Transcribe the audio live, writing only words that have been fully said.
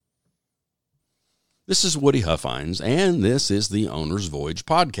This is Woody Huffines, and this is the Owner's Voyage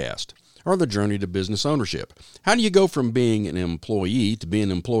podcast, or the journey to business ownership. How do you go from being an employee to being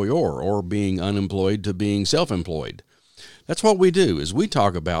an employer, or being unemployed to being self-employed? That's what we do, is we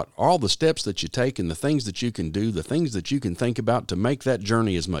talk about all the steps that you take and the things that you can do, the things that you can think about to make that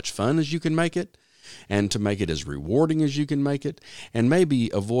journey as much fun as you can make it, and to make it as rewarding as you can make it, and maybe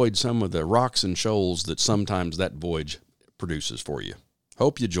avoid some of the rocks and shoals that sometimes that voyage produces for you.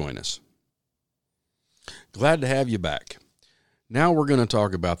 Hope you join us. Glad to have you back. Now we're going to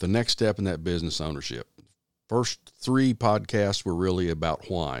talk about the next step in that business ownership. First three podcasts were really about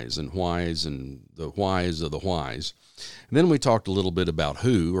whys and the whys of the whys. And then we talked a little bit about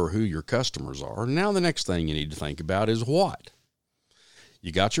who your customers are. Now the next thing you need to think about is what.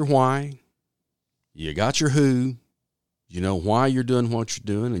 You got your why, you got your who, you know why you're doing what you're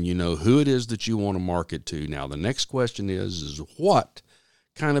doing, and you know who it is that you want to market to. Now the next question is what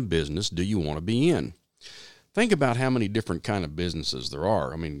kind of business do you want to be in? Think about how many different kind of businesses there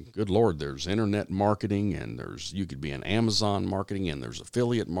are. I mean, good Lord, there's internet marketing, and you could be in Amazon marketing, and there's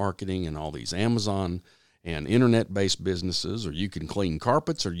affiliate marketing, and all these Amazon and internet-based businesses, or you can clean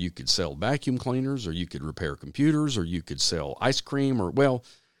carpets, or you could sell vacuum cleaners, or you could repair computers, or you could sell ice cream,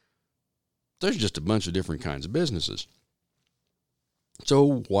 there's just a bunch of different kinds of businesses.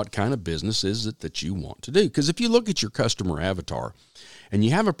 So what kind of business is it that you want to do? Because if you look at your customer avatar and you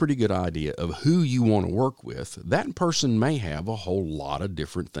have a pretty good idea of who you want to work with, that person may have a whole lot of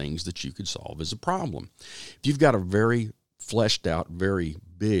different things that you could solve as a problem. If you've got a very fleshed out, very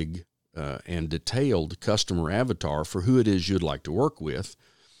big and detailed customer avatar for who it is you'd like to work with,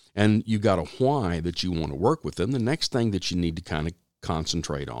 and you've got a why that you want to work with them, the next thing that you need to kind of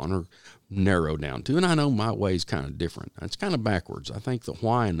concentrate on or narrow down to, and I know my way is kind of different. It's kind of backwards. I think the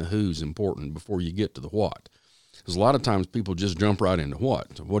why and the who is important before you get to the what. Because a lot of times people just jump right into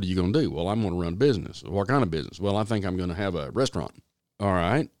what. So what are you going to do? Well, I'm going to run a business. What kind of business? Well, I think I'm going to have a restaurant. All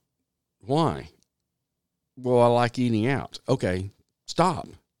right. Why? Well, I like eating out. Okay, stop.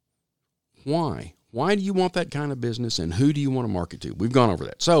 Why? Why do you want that kind of business, and who do you want to market to? We've gone over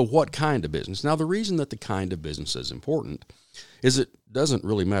that. So what kind of business? Now, the reason that the kind of business is important is it doesn't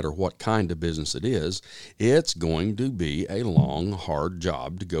really matter what kind of business it is. It's going to be a long, hard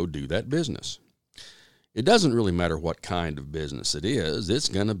job to go do that business. It doesn't really matter what kind of business it is. It's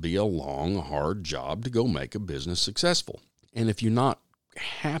going to be a long, hard job to go make a business successful. And if you're not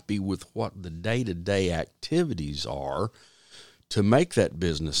happy with what the day-to-day activities are to make that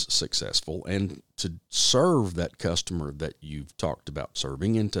business successful and to serve that customer that you've talked about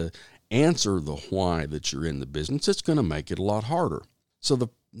serving and to answer the why that you're in the business, it's going to make it a lot harder. So the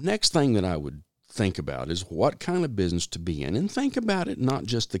next thing that I would think about is what kind of business to be in, and think about it not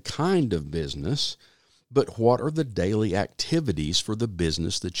just the kind of business, but what are the daily activities for the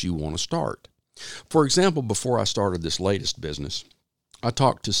business that you want to start. For example, before I started this latest business, I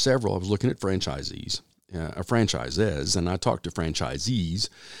talked to several. I was looking at franchisees, and I talked to franchisees,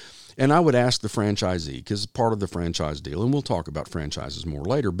 and I would ask the franchisee, because part of the franchise deal, and we'll talk about franchises more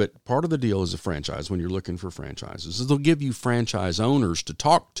later, but part of the deal is a franchise when you're looking for franchises, is they'll give you franchise owners to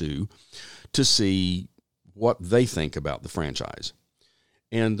talk to see what they think about the franchise.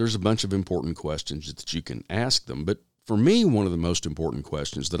 And there's a bunch of important questions that you can ask them. But for me, one of the most important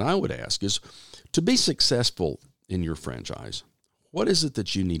questions that I would ask is, to be successful in your franchise, what is it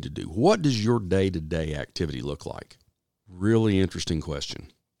that you need to do? What does your day-to-day activity look like? Really interesting question.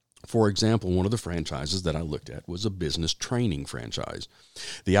 For example, one of the franchises that I looked at was a business training franchise.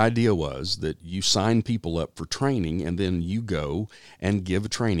 The idea was that you sign people up for training, and then you go and give a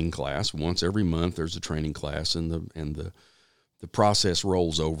training class. Once every month there's a training class, and the process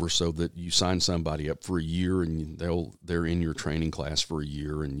rolls over so that you sign somebody up for a year, and they're in your training class for a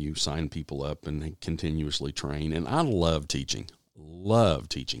year, and you sign people up and they continuously train. And I love teaching, love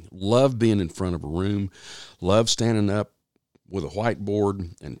being in front of a room, love standing up with a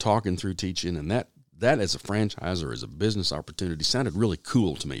whiteboard and talking through teaching. And that as a franchisor, as a business opportunity, sounded really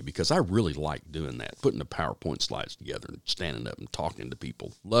cool to me, because I really like doing that, putting the PowerPoint slides together and standing up and talking to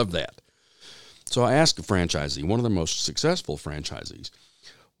people. Love that. So I asked a franchisee, one of the most successful franchisees,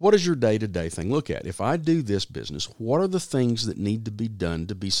 what does your day-to-day thing look at? If I do this business, what are the things that need to be done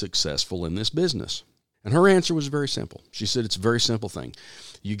to be successful in this business? And her answer was very simple. She said, it's a very simple thing.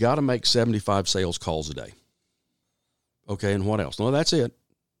 You got to make 75 sales calls a day. Okay, and what else? No, that's it.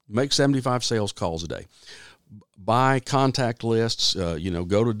 Make 75 sales calls a day. Buy contact lists.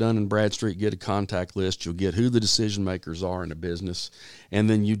 Go to Dun & Bradstreet, get a contact list. You'll get who the decision makers are in a business, and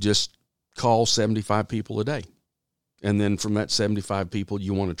then you just call 75 people a day. And then from that 75 people,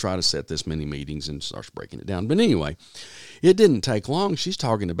 you want to try to set this many meetings and starts breaking it down. But anyway, it didn't take long. She's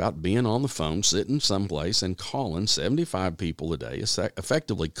talking about being on the phone, sitting someplace and calling 75 people a day,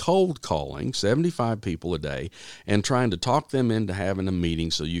 effectively cold calling 75 people a day and trying to talk them into having a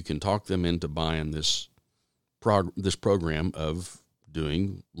meeting so you can talk them into buying this program of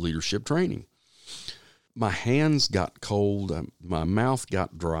doing leadership training. My hands got cold. My mouth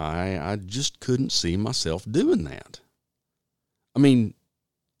got dry. I just couldn't see myself doing that. I mean,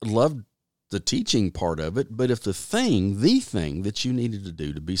 loved the teaching part of it, but if the thing that you needed to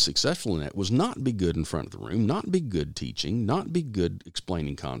do to be successful in that was not be good in front of the room, not be good teaching, not be good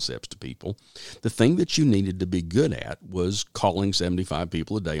explaining concepts to people, the thing that you needed to be good at was calling 75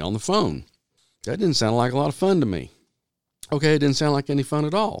 people a day on the phone. That didn't sound like a lot of fun to me. Okay, it didn't sound like any fun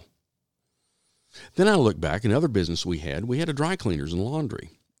at all. Then I look back, another business we had a dry cleaners and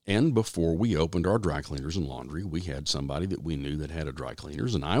laundry. And before we opened our dry cleaners and laundry, we had somebody that we knew that had a dry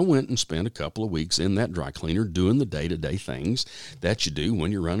cleaners. And I went and spent a couple of weeks in that dry cleaner doing the day-to-day things that you do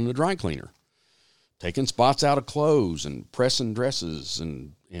when you're running a dry cleaner. Taking spots out of clothes and pressing dresses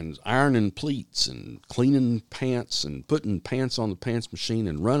and ironing pleats and cleaning pants and putting pants on the pants machine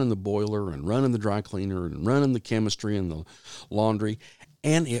and running the boiler and running the dry cleaner and running the chemistry and the laundry.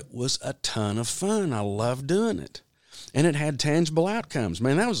 And it was a ton of fun. I loved doing it. And it had tangible outcomes.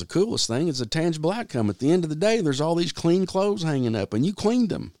 Man, that was the coolest thing. It's a tangible outcome. At the end of the day, there's all these clean clothes hanging up, and you cleaned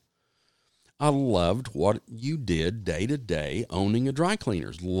them. I loved what you did day to day owning a dry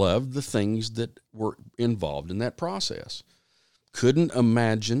cleaners. Loved the things that were involved in that process. Couldn't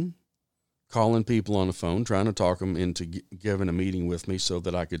imagine calling people on the phone, trying to talk them into giving a meeting with me so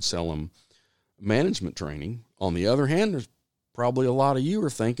that I could sell them management training. On the other hand, there's probably a lot of you are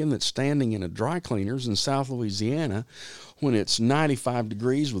thinking that standing in a dry cleaners in South Louisiana when it's 95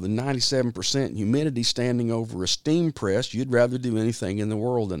 degrees with a 97% humidity standing over a steam press, you'd rather do anything in the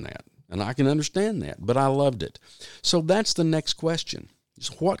world than that. And I can understand that, but I loved it. So that's the next question. Is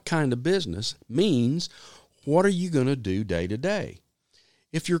what kind of business means what are you going to do day to day?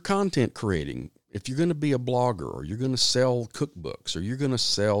 If you're content creating, if you're going to be a blogger or you're going to sell cookbooks or you're going to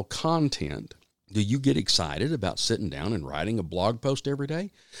sell content, do you get excited about sitting down and writing a blog post every day?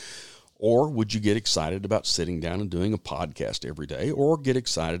 Or would you get excited about sitting down and doing a podcast every day or get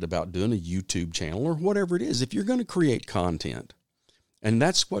excited about doing a YouTube channel or whatever it is? If you're going to create content and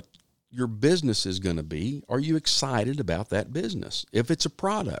that's what your business is going to be, are you excited about that business? If it's a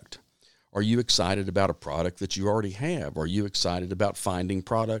product, are you excited about a product that you already have? Are you excited about finding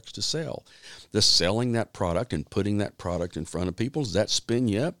products to sell? Does selling that product and putting that product in front of people, does that spin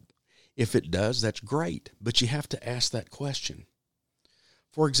you up? If it does, that's great, but you have to ask that question.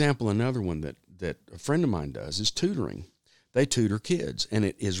 For example, another one that a friend of mine does is tutoring. They tutor kids, and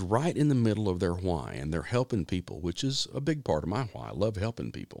it is right in the middle of their why, and they're helping people, which is a big part of my why. I love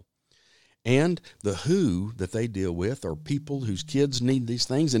helping people. And the who that they deal with are people whose kids need these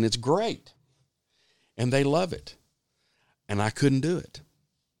things, and it's great, and they love it, and I couldn't do it.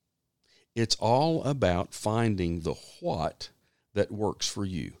 It's all about finding the what that works for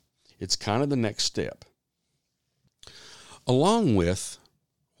you. It's kind of the next step. Along with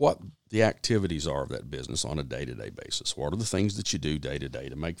what the activities are of that business on a day-to-day basis. What are the things that you do day-to-day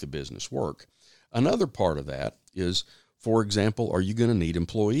to make the business work? Another part of that is, for example, are you going to need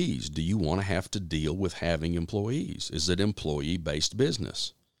employees? Do you want to have to deal with having employees? Is it employee-based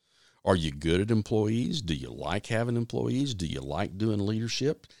business? Are you good at employees? Do you like having employees? Do you like doing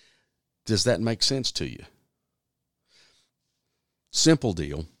leadership? Does that make sense to you? Simple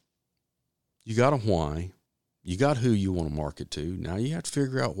deal. You got a why, you got who you want to market to. Now you have to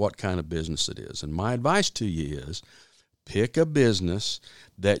figure out what kind of business it is. And my advice to you is pick a business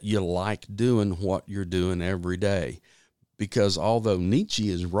that you like doing what you're doing every day. Because although Nietzsche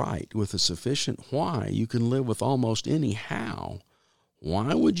is right, with a sufficient why, you can live with almost any how.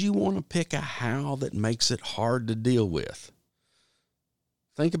 Why would you want to pick a how that makes it hard to deal with?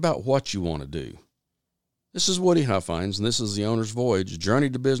 Think about what you want to do. This is Woody Huffines, and this is The Owner's Voyage, Journey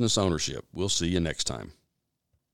to Business Ownership. We'll see you next time.